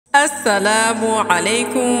Assalamu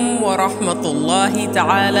alaikum wa rahmatullahi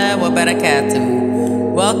ta'ala wa barakatuh.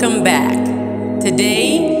 Welcome back.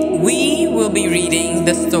 Today we will be reading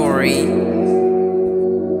the story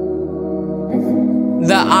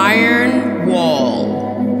The Iron Wall.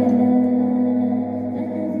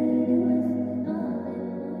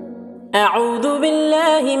 أعوذ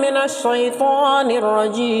بالله من الشيطان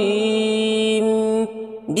الرجيم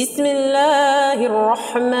بسم الله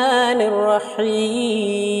الرحمن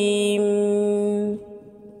الرحيم.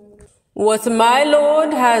 What my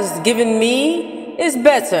Lord has given me is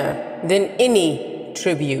better than any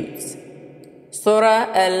tribute. Sura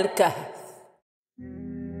al-Khaf.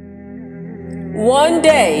 One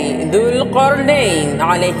day, Dhul Qarnayn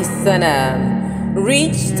alayhi salam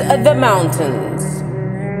reached the mountains.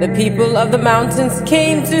 The people of the mountains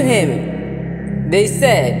came to him. They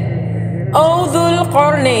said, O Dhul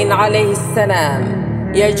Qarnayn alayhi salam,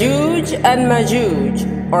 Yajuj and Majuj,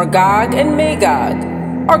 or Gog and Magog,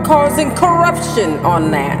 are causing corruption on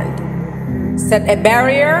land. Set a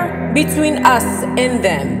barrier between us and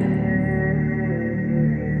them.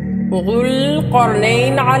 Dhul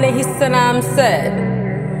Qarnayn alayhi salam said,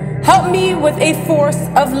 help me with a force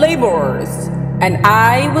of laborers, and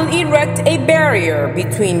I will erect a barrier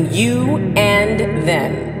between you and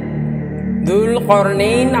them. Dhul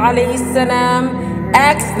Qarnayn alayhi salam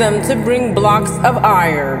asked them to bring blocks of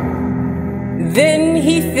iron. Then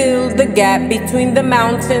he filled the gap between the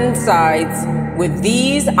mountain sides with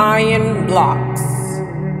these iron blocks.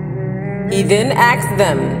 He then asked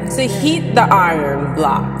them to heat the iron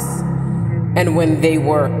blocks. And when they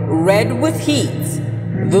were red with heat,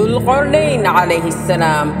 Dhul Qarnayn alayhi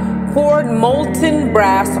salam poured molten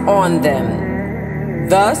brass on them.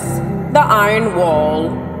 Thus the iron wall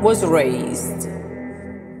was raised.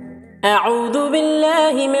 أعوذ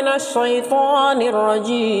بالله من الشيطان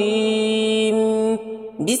الرجيم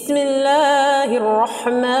بسم الله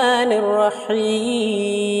الرحمن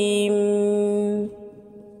الرحيم.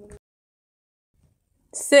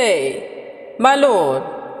 Say, my Lord,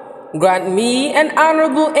 grant me an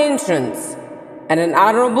honorable entrance and an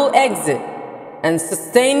honorable exit, and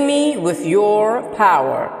sustain me with your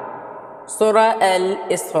power. Surah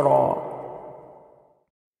al-Isra.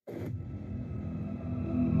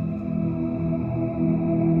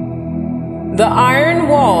 The iron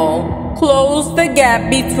wall closed the gap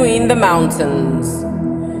between the mountains.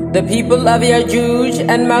 The people of Yajuj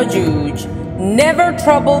and Majuj never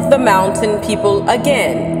troubled the mountain people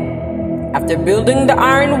again. After building the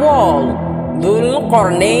iron wall, Dhul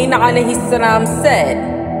Qarnayn alayhi salam said,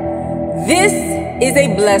 this is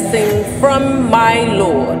a blessing from my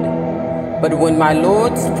Lord. But when my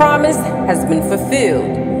Lord's promise has been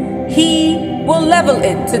fulfilled, He will level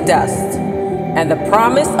it to dust. And the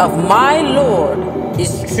promise of my Lord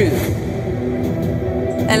is true.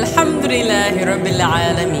 Alhamdulillahi Rabbil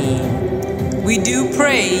Alameen. We do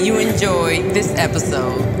pray you enjoyed this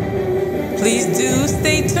episode. Please do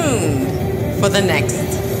stay tuned for the next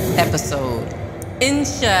episode.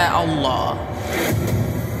 Insha'Allah.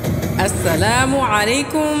 Assalamu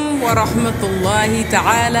alaikum wa rahmatullahi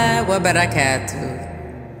ta'ala wa barakatuh.